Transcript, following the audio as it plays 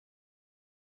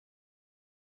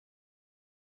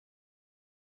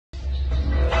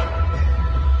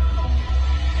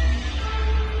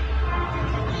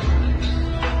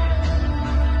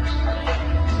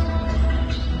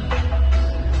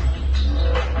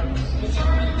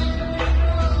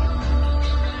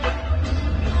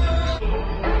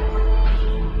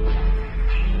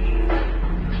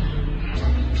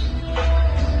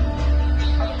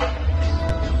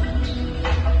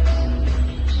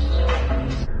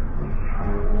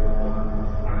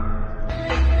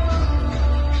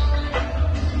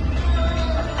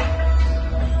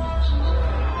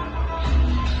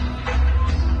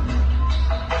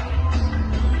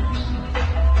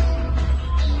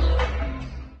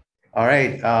All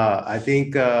right. I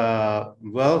think I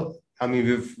mean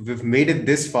we've made it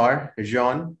this far,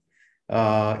 Jean. Look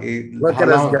How at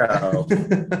us long go.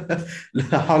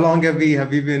 how long have we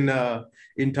been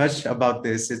in touch about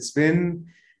this? It's been,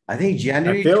 I think, I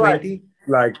January feel 20.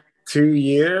 like 2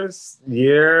 years,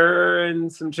 year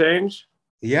and some change.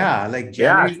 Yeah, like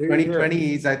Yeah, January 2 years.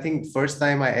 2020 is, I think, first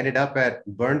time I ended up at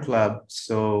Burn Club.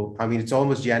 So I mean it's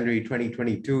almost January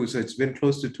 2022. So it's been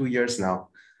close to 2 years now.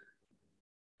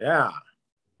 Yeah.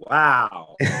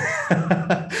 Wow.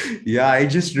 Yeah, I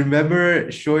just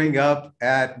remember showing up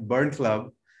at Burn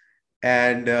Club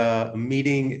and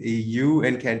meeting you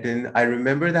and Kenton. I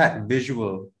remember that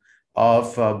visual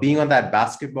of being on that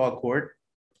basketball court,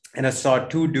 and I saw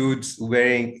two dudes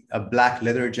wearing a black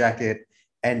leather jacket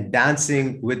and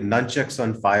dancing with nunchucks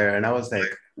on fire. And I was like,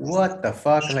 what the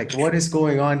fuck? Like, what is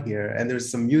going on here? And there's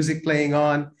some music playing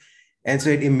on. And so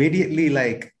it immediately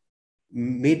like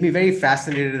made me very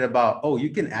fascinated about, oh, you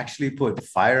can actually put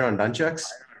fire on nunchucks.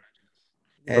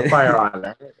 Put fire And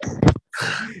on it.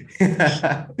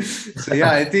 so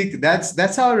yeah, I think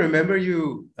that's how I remember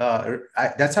you.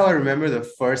 That's how I remember the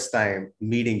first time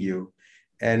meeting you,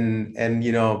 and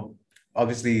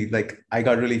obviously, like I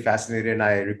got really fascinated, and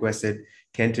I requested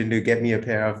Kenton to get me a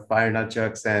pair of fire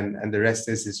nunchucks, and the rest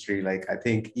is history. Like I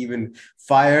think even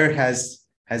fire has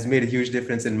made a huge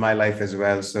difference in my life as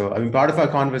well. So I mean, part of our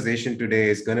conversation today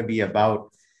is going to be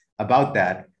about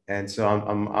that. And so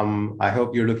I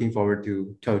hope you're looking forward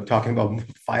to talking about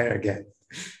fire again.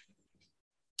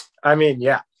 I mean,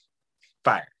 yeah,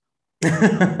 fire.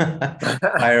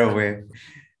 Fire away.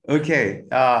 Okay.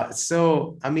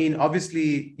 So, I mean,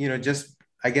 obviously, just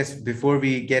I guess before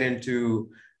we get into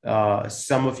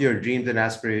some of your dreams and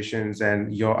aspirations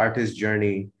and your artist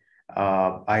journey,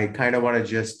 I kind of want to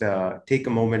just take a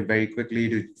moment very quickly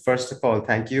to, first of all,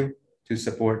 thank you to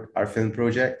support our film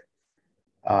project.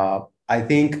 I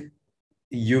think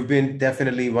you've been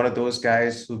definitely one of those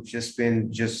guys who've just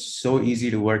been just so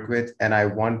easy to work with, and I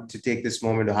want to take this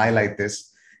moment to highlight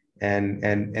this.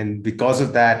 And because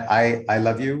of that, I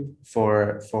love you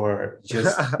for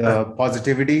just the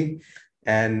positivity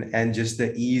and just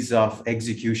the ease of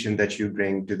execution that you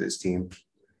bring to this team.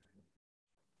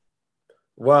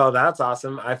 Well, that's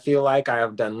awesome. I feel like I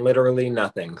have done literally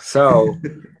nothing. So,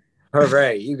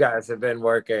 hooray, you guys have been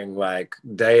working like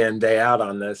day in, day out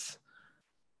on this.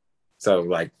 So,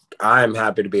 like, I'm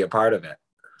happy to be a part of it.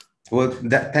 Well,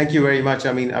 thank you very much.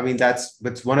 I mean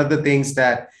that's one of the things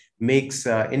that makes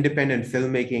independent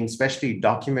filmmaking, especially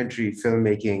documentary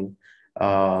filmmaking,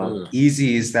 Mm.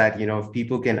 easy is that if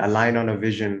people can align on a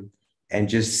vision and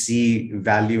just see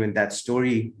value in that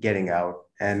story getting out,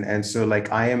 and so like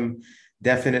I am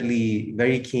definitely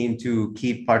very keen to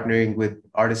keep partnering with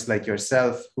artists like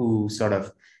yourself who sort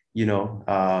of you know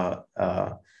uh,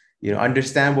 uh,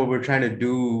 understand what we're trying to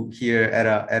do here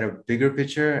at a bigger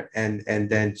picture, and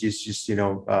then just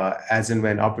as and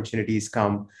when opportunities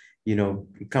come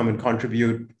and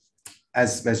contribute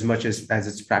as much as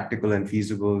it's practical and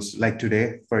feasible. Like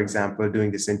today, for example, doing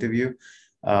this interview,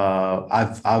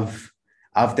 I've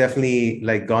definitely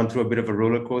like gone through a bit of a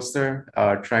roller coaster,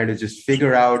 trying to just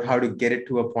figure out how to get it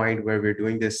to a point where we're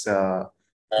doing this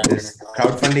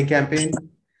crowdfunding campaign.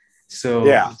 So,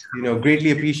 Yeah.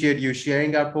 greatly appreciate you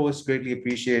sharing our posts, greatly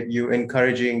appreciate you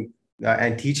encouraging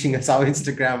and teaching us how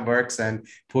Instagram works and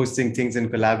posting things in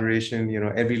collaboration.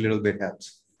 Every little bit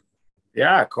helps.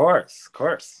 Yeah, of course. Of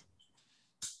course.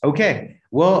 Okay.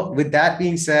 Well, with that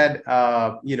being said,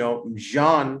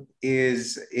 Jean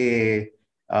is a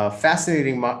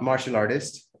fascinating martial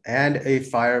artist and a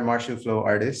fire martial flow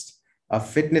artist, a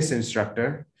fitness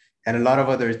instructor, and a lot of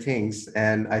other things.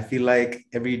 And I feel like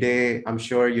every day, I'm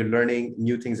sure you're learning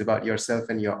new things about yourself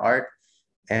and your art.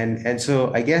 And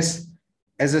so I guess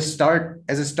as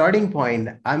a starting point,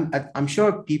 I'm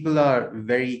sure people are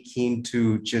very keen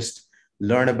to just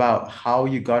learn about how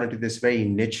you got into this very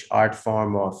niche art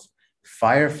form of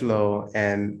fire flow,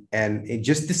 and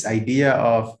just this idea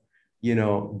of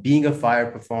being a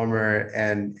fire performer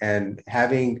and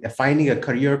having finding a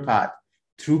career path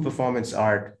through performance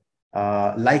art,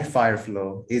 like fire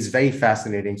flow, is very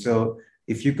fascinating. So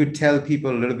if you could tell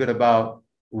people a little bit about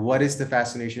what is the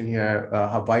fascination here,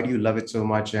 why do you love it so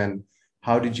much, and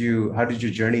how did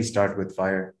your journey start with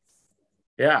fire?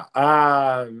 Yeah.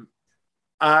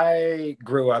 I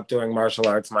grew up doing martial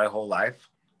arts my whole life.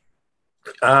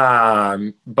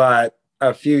 But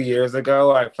a few years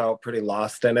ago, I felt pretty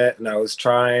lost in it, and I was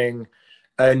trying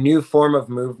a new form of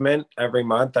movement every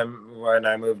month. When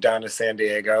I moved down to San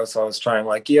Diego, so I was trying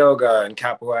like yoga and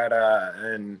capoeira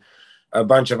and a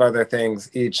bunch of other things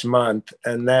each month.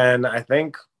 And then I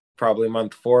think probably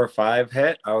month 4 or 5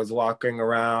 hit, I was walking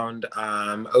around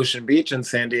Ocean Beach in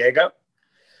San Diego,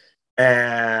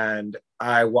 and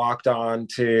I walked on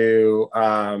to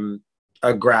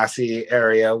a grassy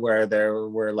area where there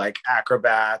were like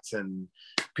acrobats and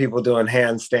people doing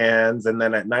handstands. And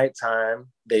then at nighttime,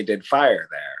 they did fire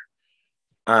there.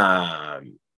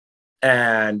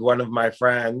 And one of my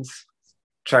friends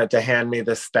tried to hand me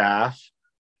the staff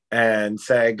and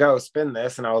say, go spin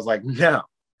this. And I was like,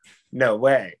 no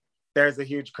way. There's a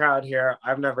huge crowd here.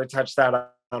 I've never touched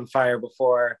that on fire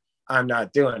before. I'm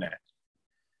not doing it.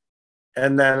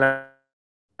 And then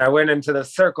I went into the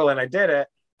circle and I did it,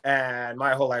 and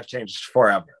my whole life changed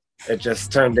forever. It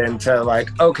just turned into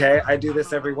like, okay, I do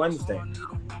this every Wednesday.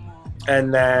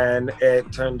 And then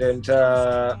it turned into,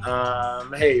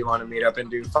 hey, you want to meet up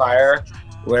and do fire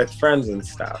with friends and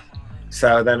stuff?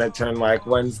 So then it turned like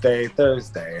Wednesday,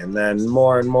 Thursday, and then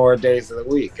more and more days of the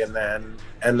week. And then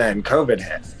COVID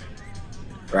hit,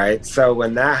 right? So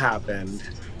when that happened,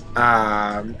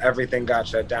 everything got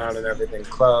shut down and everything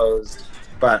closed.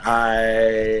 But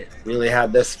I really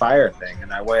had this fire thing,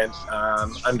 and I went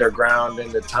underground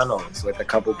into tunnels with a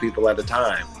couple people at a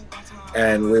time,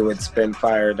 and we would spin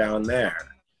fire down there.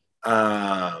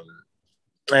 And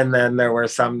then there were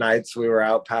some nights we were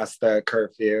out past the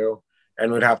curfew,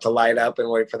 and we'd have to light up and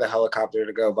wait for the helicopter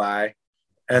to go by,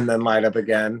 and then light up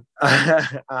again.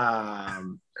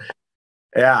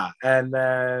 Yeah, and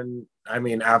then, I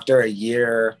mean, after a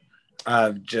year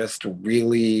of just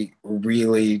really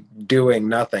doing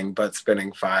nothing but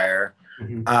spinning fire,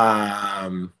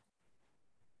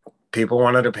 people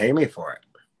wanted to pay me for it.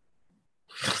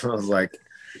 I was like,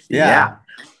 yeah,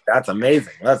 that's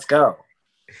amazing, let's go.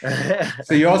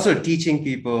 So you're also teaching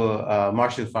people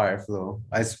martial fire flow.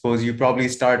 I suppose you probably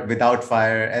start without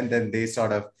fire, and then they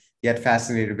sort of get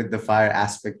fascinated with the fire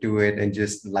aspect to it and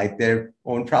just light their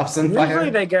own props on fire. Usually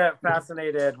they get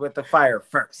fascinated with the fire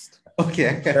first.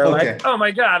 Okay. They're like, oh my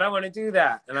God, I want to do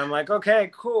that. And I'm like, okay,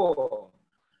 cool.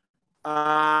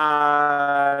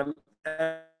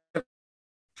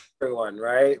 Everyone,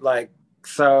 right? Like,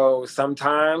 so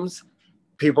sometimes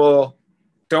people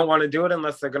don't want to do it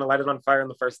unless they're going to light it on fire on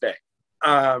the first day.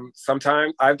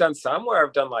 Sometimes I've done some where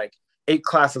I've done like 8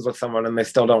 classes with someone and they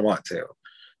still don't want to.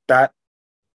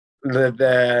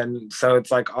 Then so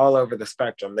it's like all over the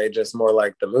spectrum. They just more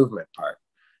like the movement part.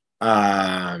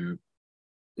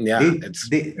 Yeah,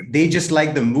 they just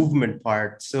like the movement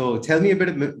part. So tell me a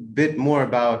bit more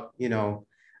about,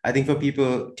 I think for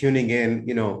people tuning in,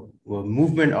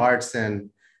 movement arts and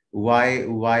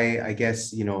why I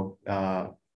guess,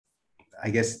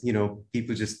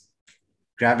 people just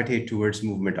gravitate towards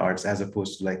movement arts as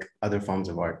opposed to like other forms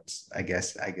of arts. I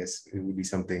guess it would be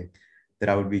something that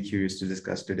I would be curious to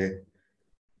discuss today.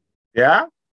 Yeah.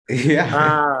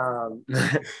 Yeah.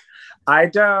 I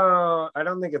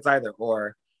don't think it's either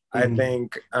or. I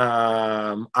think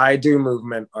I do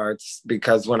movement arts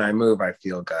because when I move, I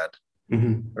feel good.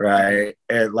 Right?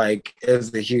 It like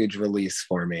is a huge release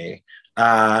for me.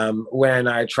 When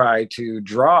I try to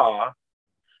draw,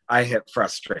 I hit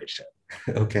frustration.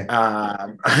 Okay.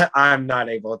 I'm not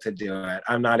able to do it.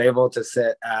 I'm not able to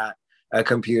sit at a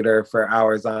computer for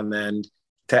hours on end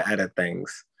to edit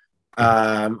things.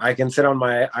 I can sit on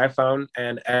my iPhone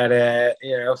and edit,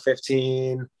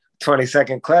 15,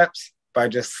 20-second clips by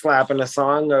just slapping a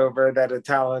song over that a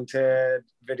talented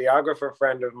videographer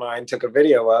friend of mine took a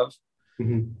video of.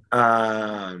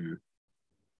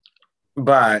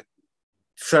 But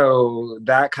so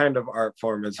that kind of art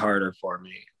form is harder for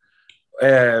me.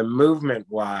 Movement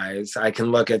wise, I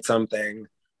can look at something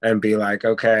and be like,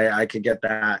 okay, I could get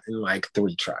that in like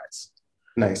 3 tries.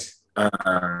 Nice.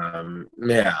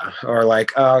 Yeah, or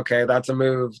like, oh, okay, that's a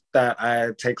move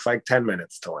that takes like 10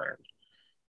 minutes to learn.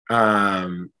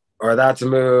 Or that's a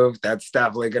move that's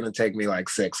definitely going to take me like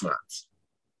 6 months.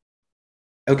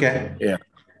 Okay. Yeah.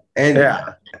 And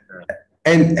yeah.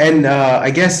 And I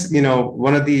guess,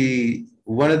 one of the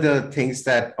things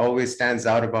that always stands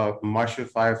out about martial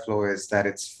fire flow is that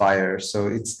it's fire. So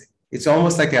it's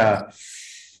almost like a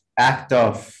act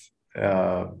of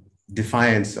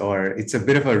defiance, or it's a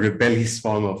bit of a rebellious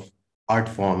form of art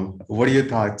form. What are your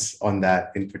thoughts on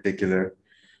that in particular?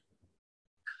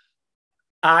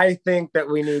 I think that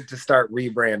we need to start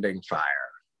rebranding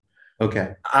fire.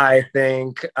 Okay. I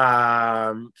think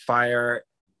fire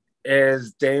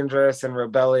is dangerous and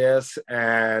rebellious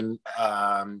and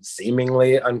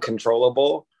seemingly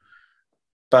uncontrollable,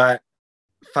 but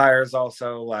fire is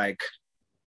also like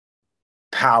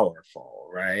powerful,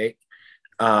 right?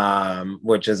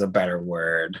 Which is a better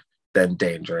word than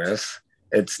dangerous.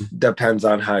 It depends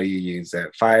on how you use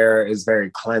it. Fire is very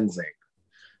cleansing.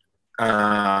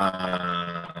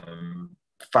 Um,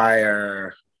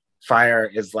 fire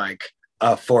is like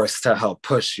a force to help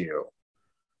push you.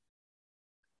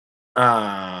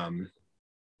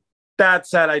 That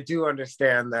said, I do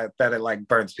understand that it like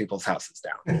burns people's houses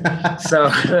down. So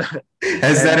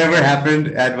has that ever happened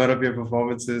at one of your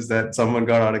performances that someone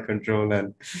got out of control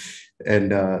and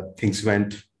things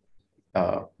went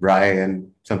awry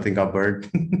and something got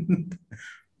burned?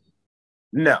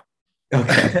 No.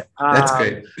 Okay, that's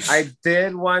great. I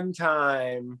did one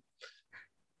time,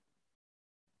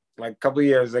 like a couple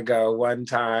years ago. One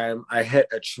time I hit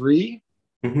a tree.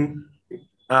 Mm-hmm.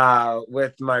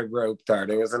 With my rope dart.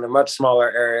 It was in a much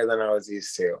smaller area than I was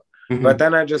used to. Mm-hmm. But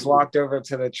then I just walked over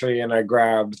to the tree and I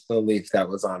grabbed the leaf that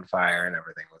was on fire and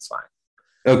everything was fine.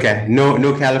 Okay.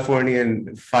 No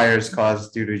Californian fires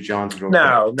caused due to John's rope.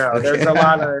 No. Okay. There's a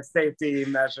lot of safety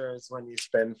measures when you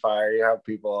spin fire. You have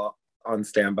people on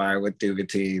standby with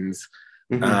duvetines,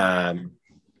 mm-hmm.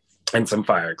 And some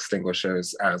fire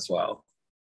extinguishers as well.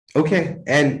 Okay.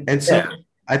 And so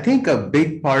I think a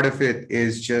big part of it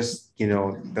is just,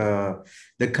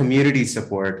 the community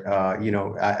support.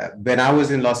 When I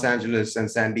was in Los Angeles and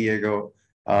San Diego,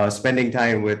 spending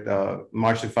time with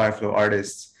martial fire flow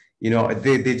artists,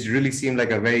 they really seemed like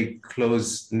a very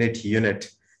close-knit unit.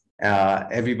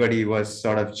 Everybody was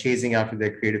sort of chasing after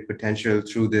their creative potential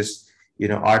through this,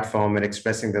 art form and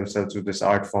expressing themselves through this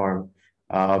art form.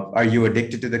 Are you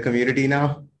addicted to the community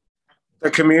now? The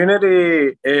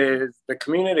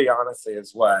community honestly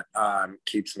is what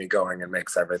keeps me going and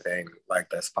makes everything like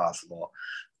this possible.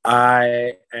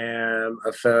 I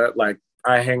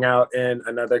hang out in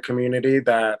another community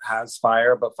that has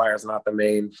fire, but fire is not the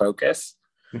main focus.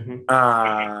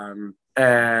 Mm-hmm.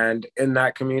 And in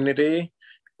that community,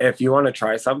 if you want to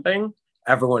try something,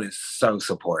 everyone is so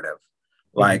supportive.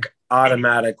 Like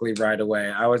automatically right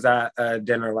away. I was at a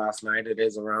dinner last night. It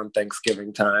is around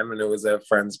Thanksgiving time and it was a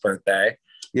friend's birthday.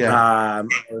 Yeah. I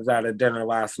was at a dinner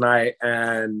last night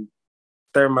and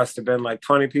there must have been like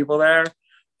 20 people there.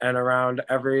 And around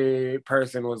every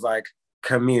person was like,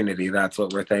 community. That's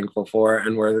what we're thankful for.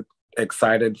 And we're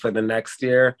excited for the next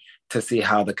year to see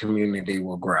how the community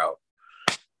will grow.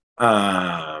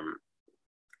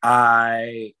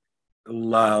 I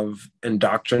love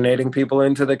indoctrinating people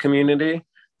into the community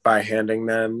by handing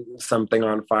them something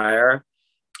on fire.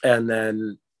 And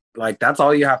then like, that's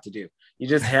all you have to do. You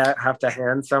just have to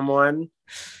hand someone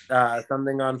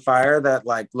something on fire that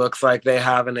like looks like they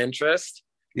have an interest.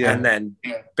 Yeah. And then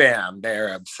bam,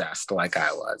 they're obsessed like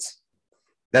I was.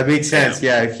 That makes sense.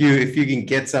 Yeah. If you can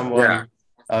get someone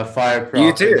a fire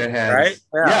prop in their hands.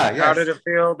 Right? Yeah. How did it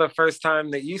feel the first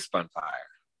time that you spun fire?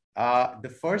 The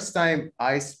first time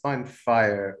I spun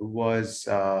fire was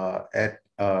at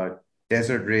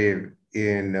Desert Rave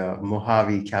in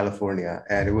Mojave, California.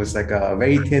 And it was like a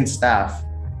very thin staff.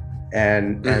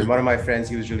 And one of my friends,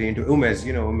 he was really into Umez,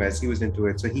 Umez, he was into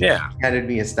it. So he handed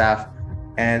me a staff.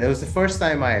 And it was the first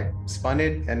time I spun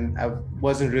it. And I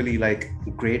wasn't really like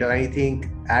great or anything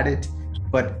at it.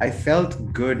 But I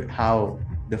felt good how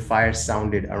the fire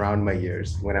sounded around my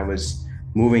ears when I was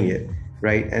moving it.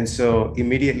 Right. And so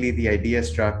immediately the idea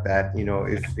struck that,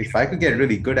 if I could get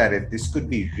really good at it, this could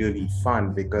be really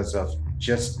fun because of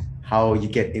just how you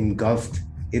get engulfed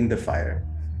in the fire.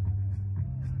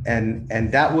 And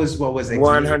that was what was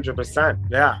 100%.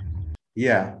 Yeah.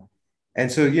 Yeah.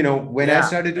 And so, when I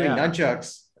started doing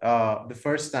nunchucks, the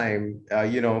first time,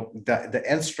 the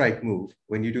L strike move,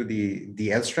 when you do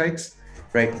the L strikes,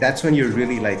 right? That's when you're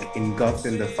really like engulfed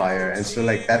in the fire. And so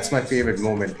like, that's my favorite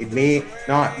moment. It may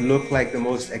not look like the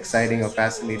most exciting or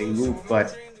fascinating move,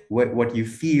 but what you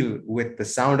feel with the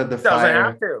sound of the fire.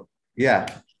 Doesn't have to. Yeah.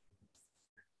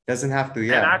 Doesn't have to.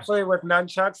 Yeah. And actually with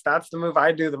nunchucks, that's the move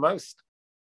I do the most.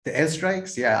 The L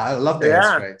strikes? Yeah. I love the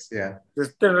L strikes. Yeah.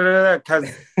 Just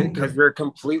because you're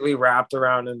completely wrapped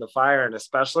around in the fire. And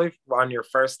especially on your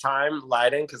first time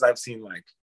lighting, because I've seen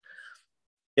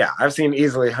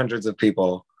easily hundreds of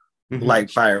people light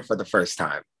fire for the first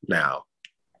time now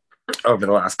over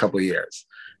the last couple of years.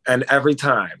 And every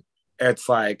time it's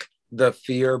like the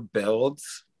fear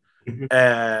builds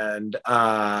and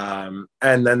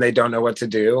then they don't know what to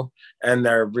do and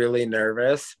they're really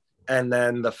nervous. And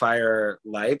then the fire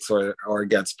lights or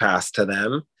gets passed to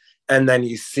them. And then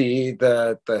you see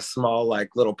the small,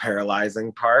 like little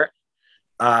paralyzing part.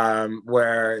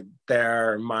 Where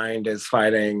their mind is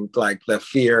fighting like the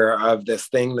fear of this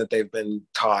thing that they've been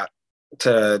taught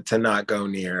to not go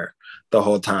near the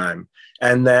whole time.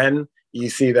 And then you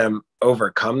see them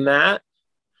overcome that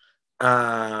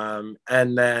and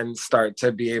then start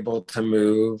to be able to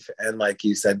move and, like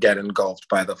you said, get engulfed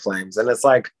by the flames. And it's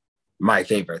like my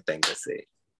favorite thing to see.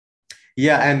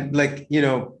 Yeah, and like,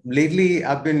 lately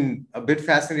I've been a bit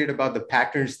fascinated about the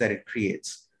patterns that it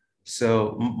creates.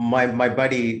 So my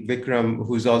buddy Vikram,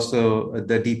 who's also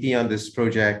the DP on this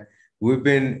project, we've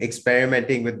been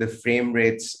experimenting with the frame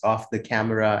rates of the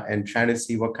camera and trying to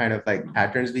see what kind of like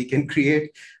patterns we can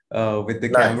create with the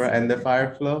camera Nice. and the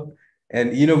fire flow. And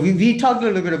we talked a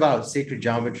little bit about sacred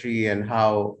geometry and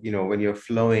how when you're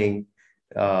flowing,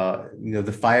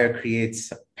 the fire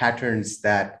creates patterns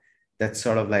that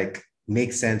sort of like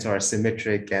make sense or are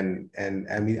symmetric, and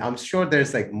I mean, I'm sure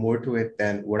there's like more to it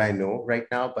than what I know right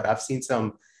now, but I've seen some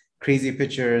crazy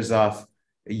pictures of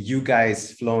you guys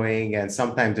flowing, and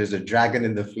sometimes there's a dragon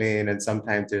in the flame, and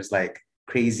sometimes there's like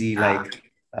crazy Ah, like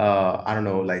I don't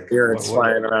know, like spirits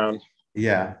flying around.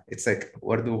 yeah, it's like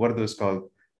what are those called?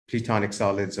 Platonic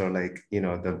solids, or like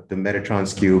the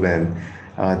Metatron's cube, and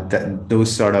those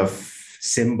sort of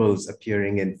symbols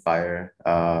appearing in fire.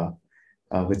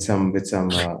 With some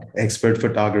expert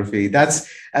photography.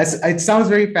 It sounds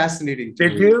very fascinating to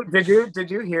me. Did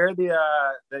you hear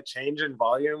the change in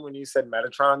volume when you said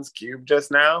Metatron's cube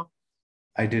just now?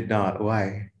 I did not.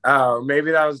 Why? Oh, maybe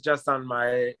that was just on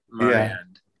my Yeah.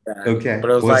 end. And, Okay. but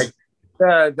it was like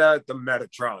Was the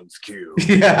Metatron's cube.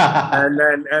 yeah.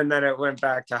 And then it went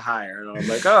back to higher. And I was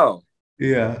like, oh,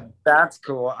 Yeah. that's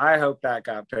cool. I hope that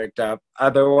got picked up.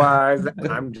 Otherwise,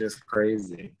 I'm just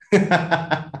crazy.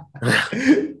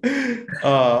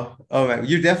 Oh man,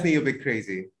 you're definitely a bit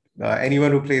crazy.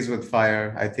 Anyone who plays with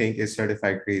fire, I think, is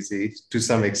certified crazy to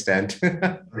some extent.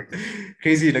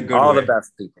 Crazy in a good All the way.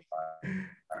 best people are.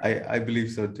 I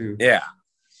believe so too. Yeah.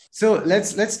 So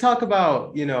let's talk about,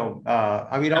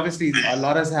 I mean, obviously a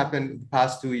lot has happened the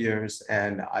past 2 years,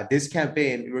 and this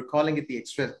campaign, we're calling it the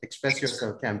Express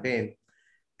Yourself campaign.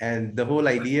 And the whole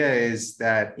idea is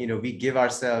that, we give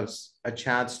ourselves a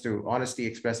chance to honestly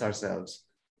express ourselves,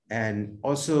 and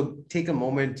also take a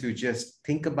moment to just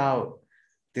think about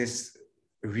this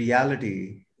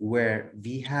reality where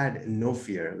we had no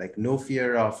fear, like no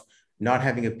fear of not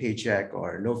having a paycheck,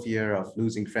 or no fear of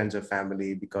losing friends or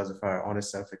family because of our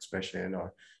honest self-expression,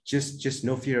 or just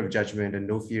no fear of judgment and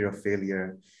no fear of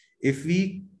failure. If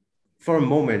we, for a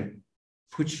moment,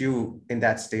 put you in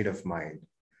that state of mind,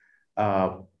 uh,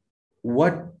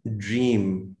 what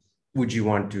dream would you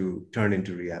want to turn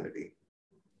into reality?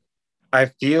 I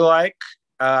feel like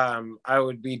I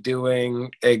would be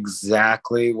doing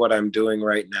exactly what I'm doing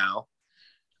right now.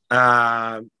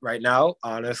 Right now,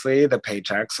 honestly, the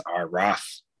paychecks are rough,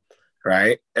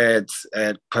 right? It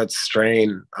puts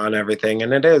strain on everything,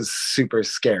 and it is super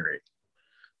scary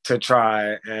to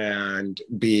try and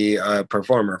be a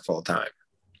performer full time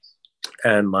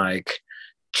and like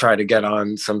try to get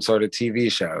on some sort of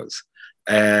TV shows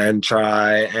and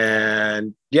try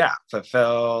and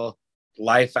fulfill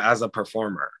life as a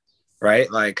performer, right?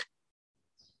 Like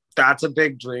that's a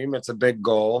big dream. It's a big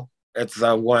goal. It's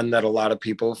one that a lot of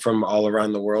people from all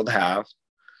around the world have.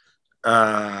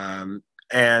 And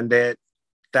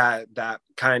that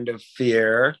kind of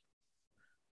fear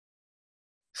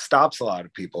stops a lot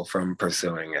of people from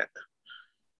pursuing it.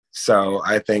 So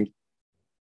I think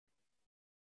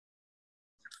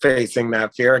facing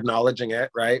that fear, acknowledging it,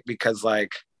 right? Because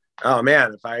like, oh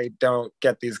man, if I don't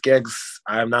get these gigs,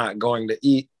 I'm not going to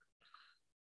eat.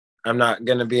 I'm not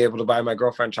going to be able to buy my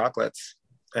girlfriend chocolates.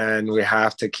 And we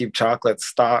have to keep chocolates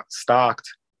stocked,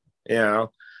 you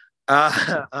know. That's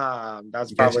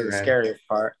Get probably you, the man. scariest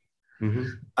part.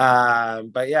 Mm-hmm.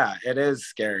 But yeah, it is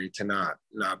scary to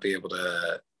not be able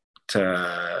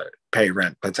to pay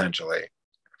rent potentially,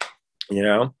 you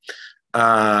know.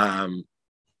 Um,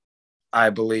 I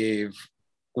believe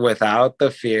without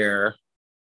the fear,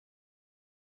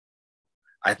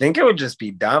 I think it would just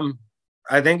be dumb.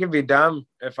 I think it'd be dumb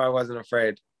if I wasn't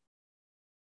afraid,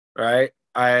 right?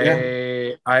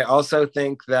 Yeah, I also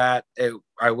think that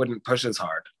I wouldn't push as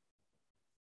hard.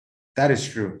 that is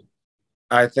true.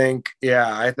 I think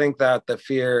that the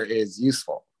fear is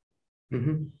useful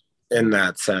Mm-hmm. in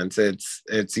that sense.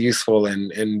 It's useful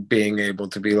in being able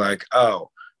to be like, oh,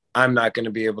 I'm not going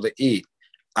to be able to eat.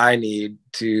 I need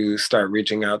to start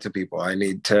reaching out to people. I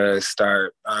need to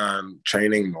start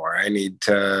training more. I need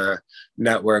to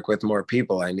network with more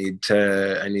people. I need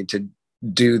to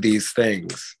do these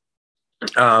things,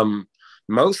 um,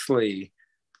 mostly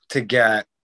to get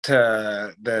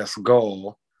to this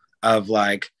goal of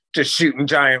like just shooting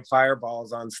giant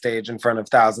fireballs on stage in front of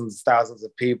thousands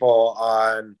of people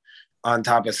on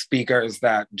top of speakers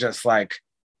that just like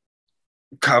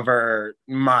cover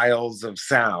miles of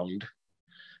sound.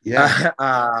 Yeah,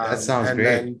 that sounds And great.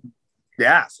 then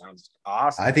yeah, sounds I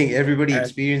awesome. think And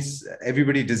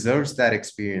everybody deserves that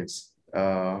experience.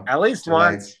 at least To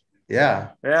like, once. yeah,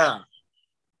 Yeah.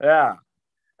 Yeah.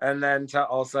 and then to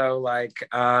also like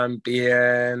be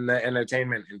in the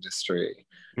entertainment industry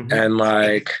Mm-hmm. and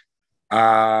like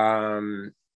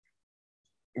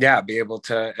yeah, be able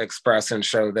to express and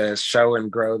show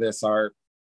and grow this art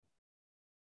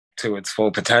to its full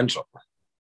potential.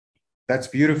 That's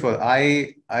beautiful.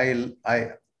 I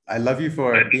love you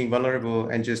for being vulnerable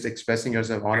and just expressing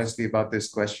yourself honestly about this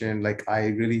question. Like, I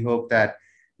really hope that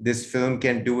this film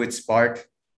can do its part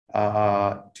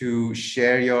to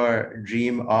share your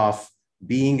dream of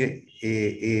being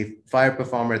a fire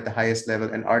performer at the highest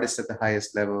level, an artist at the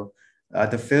highest level.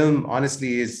 The film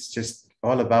honestly is just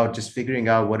all about just figuring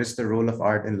out what is the role of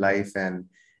art in life, and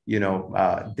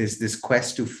this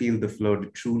quest to feel the flow, to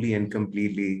truly and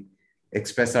completely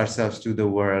express ourselves to the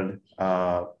world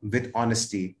with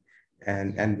honesty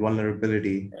and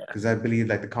vulnerability, because I believe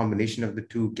like the combination of the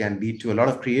two can lead to a lot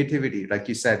of creativity. Like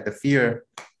you said, the fear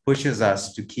pushes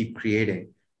us to keep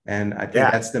creating, and I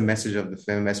think that's the message of the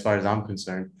film as far as I'm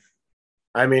concerned.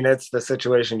 I mean, it's the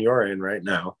situation you're in right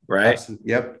now, right?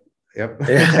 Absolutely. Yep. Yeah.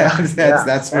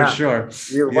 That's for sure.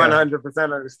 You Yeah.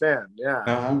 100% understand. Yeah.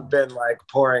 Uh-huh. You've been like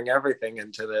pouring everything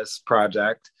into this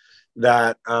project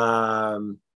that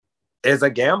is a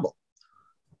gamble.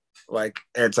 Like,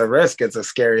 it's a risk. It's a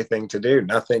scary thing to do.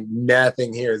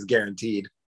 Nothing here is guaranteed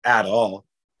at all.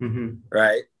 Mm-hmm.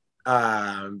 Right.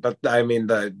 But I mean,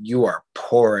 you are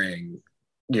pouring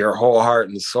your whole heart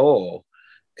and soul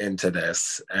into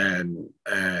this, and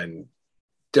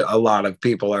a lot of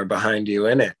people are behind you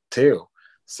in it too.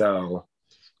 So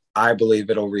I believe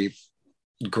it'll reap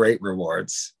great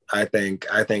rewards. I think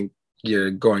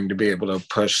you're going to be able to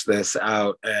push this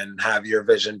out and have your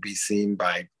vision be seen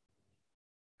by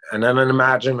an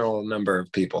unimaginable number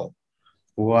of people.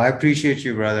 Well, I appreciate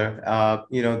you, brother.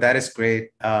 That is great.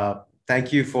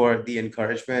 Thank you for the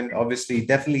encouragement. Obviously,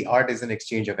 definitely art is an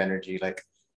exchange of energy. Like,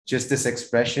 just this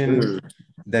expression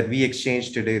that we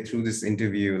exchanged today through this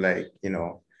interview,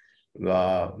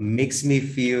 makes me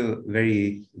feel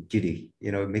very giddy.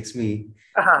 It makes me,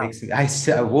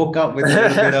 I woke up with a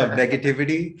little bit of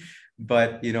negativity,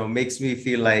 but, makes me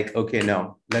feel like, okay,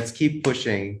 no, let's keep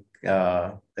pushing.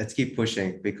 Let's keep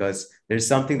pushing, because there's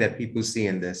something that people see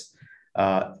in this.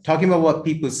 Talking about what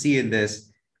people see in this,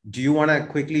 do you want to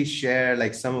quickly share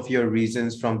like some of your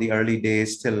reasons from the early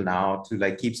days till now to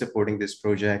like keep supporting this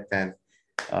project? And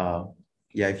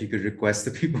yeah, if you could request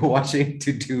the people watching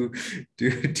to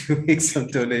make some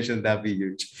donation, that'd be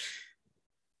huge.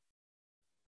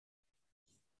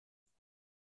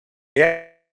 Yeah.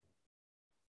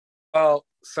 Well,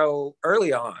 so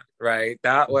early on, right?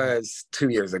 That was 2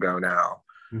 years ago now.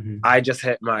 Mm-hmm. I just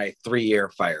hit my 3-year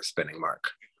fire spinning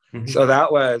mark. Mm-hmm. So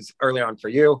that was early on for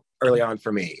you, early on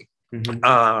for me.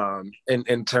 Mm-hmm.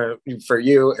 In turn for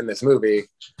you in this movie,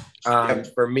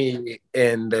 Yep. for me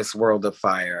in this world of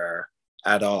fire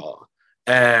at all.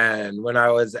 And when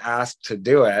I was asked to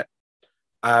do it,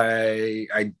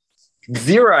 I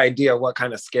zero idea what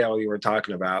kind of scale you were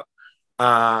talking about.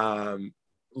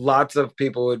 Lots of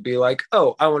people would be like,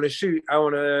 "Oh, I want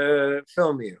to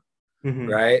film you," Mm-hmm.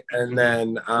 right? And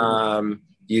then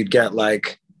you'd get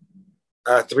like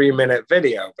a 3-minute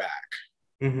video back.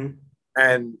 Mm-hmm.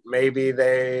 And maybe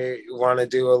they want to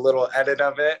do a little edit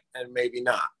of it and maybe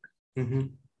not. Mm-hmm.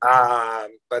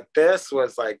 But this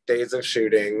was like days of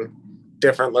shooting,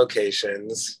 different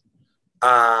locations.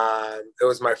 It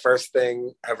was my first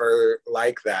thing ever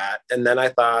like that. And then I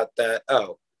thought that,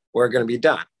 oh, we're going to be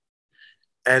done.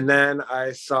 And then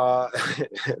I saw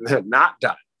not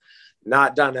done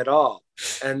at all.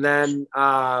 And then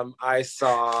I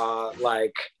saw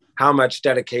like how much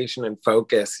dedication and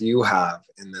focus you have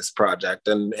in this project,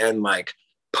 and like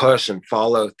push and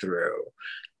follow through.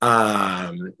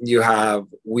 You have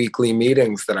weekly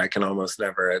meetings that I can almost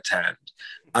never attend.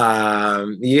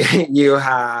 You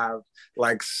have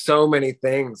like so many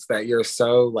things that you're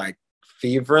so like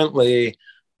fervently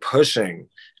pushing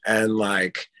and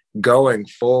like going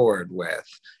forward with.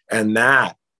 And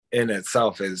that in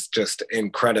itself is just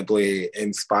incredibly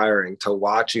inspiring to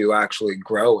watch you actually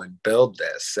grow and build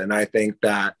this. And I think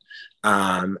that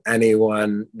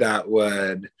anyone that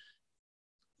would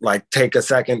like take a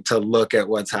second to look at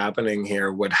what's happening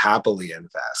here would happily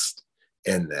invest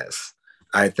in this.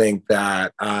 I think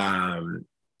that the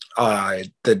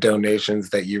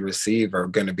donations that you receive are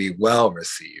going to be well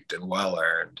received and well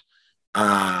earned.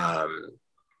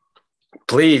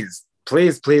 Please,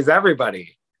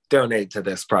 everybody, donate to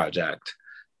this project.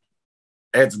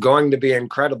 It's going to be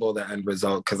incredible, the end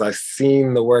result, because I've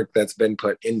seen the work that's been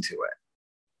put into it.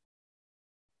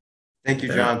 Thank you,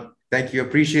 John. Thank you.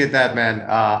 Appreciate that, man.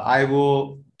 I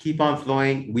will keep on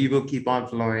flowing. We will keep on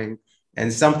flowing.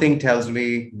 And something tells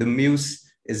me the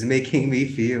muse is making me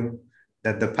feel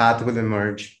that the path will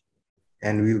emerge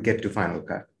and we'll get to Final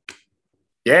Cut.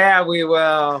 Yeah, we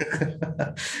will.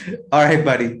 All right,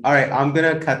 buddy. All right, I'm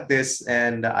gonna cut this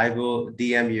and I will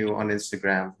DM you on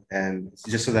Instagram and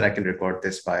just so that I can record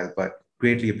this file. But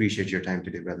greatly appreciate your time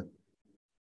today, brother.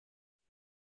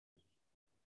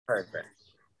 Perfect.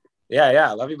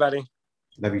 Yeah. Love you, buddy.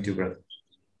 Love you too, brother.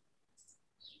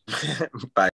 Bye.